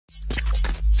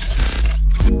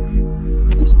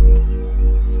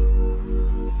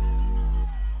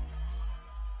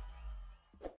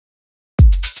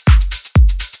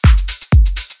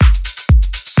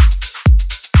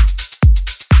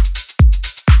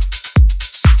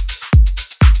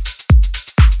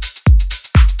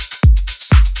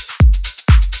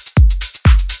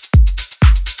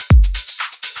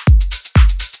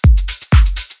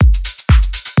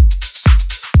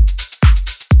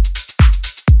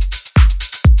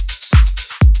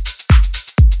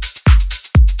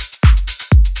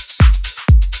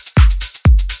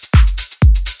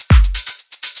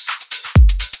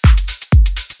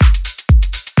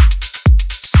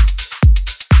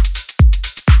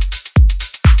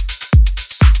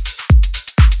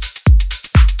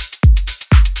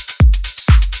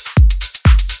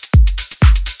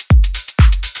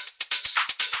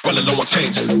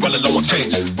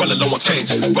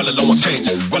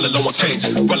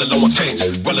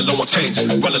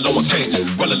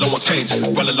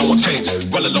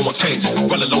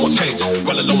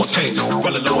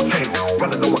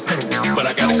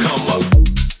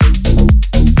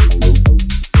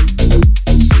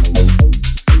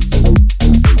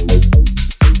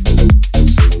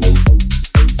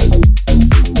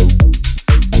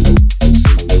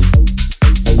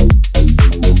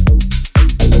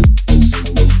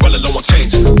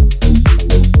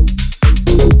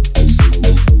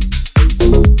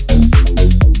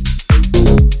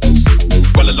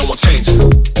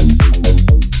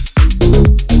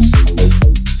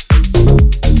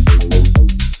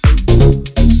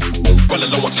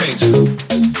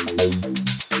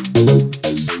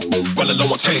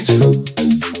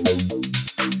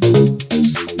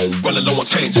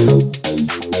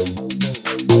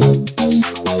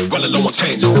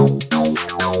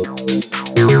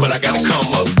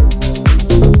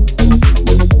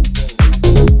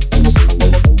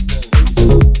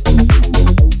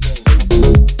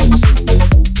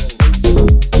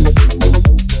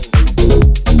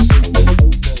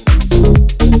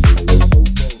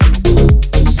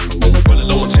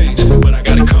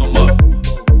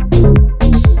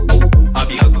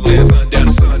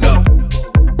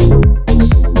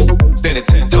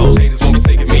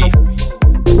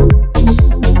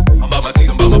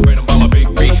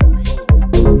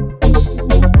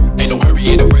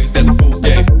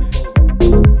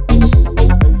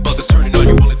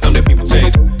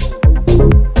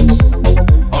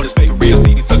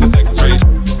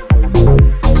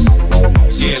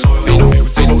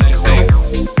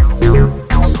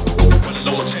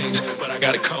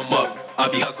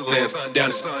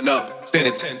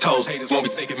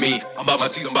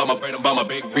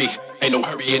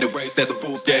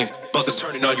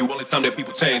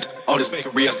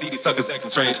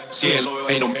Strange. She ain't loyal,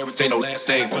 ain't no marriage, ain't no last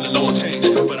name. Running low on change,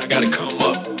 but I gotta come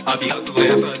up. I be hustling,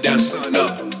 sun down, sun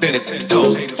up. Standing 10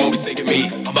 toes, haters won't be taking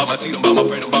me. I'm about my teeth, I'm about my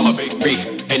bread, I'm about my bakery.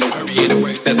 Ain't no hurry in the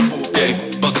race, that's a fool's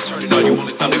game. Busters turning on you,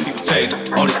 only time that people change.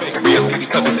 All this fakery, I see these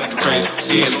suckers acting strange.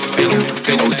 She ain't loyal, ain't no marriage,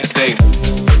 ain't no last name.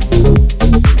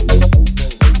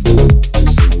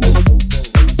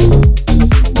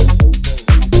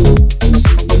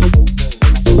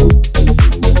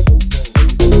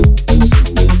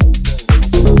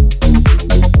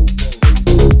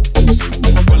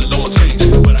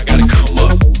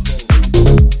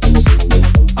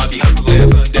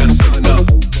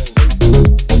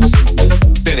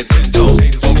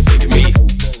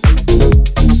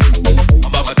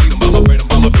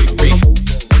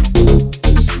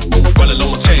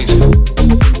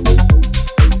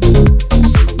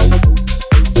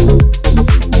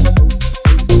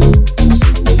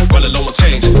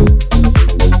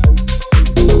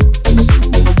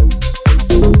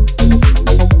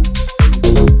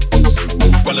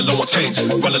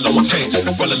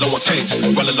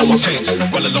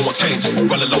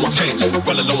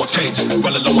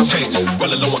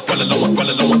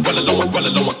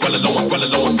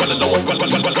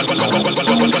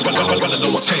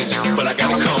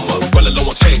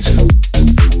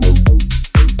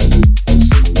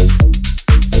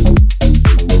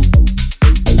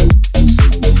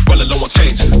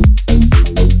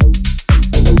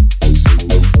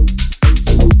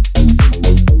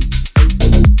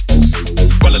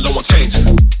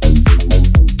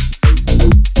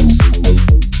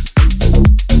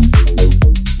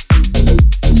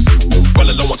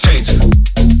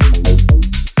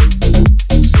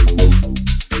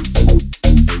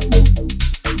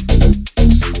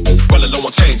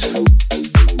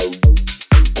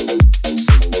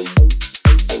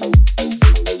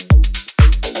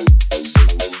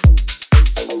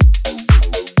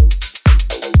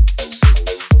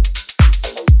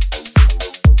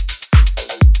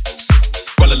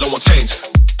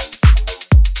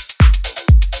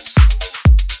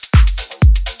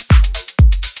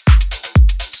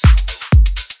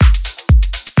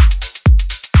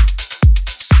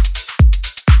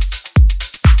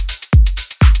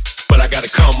 Gotta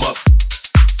come up.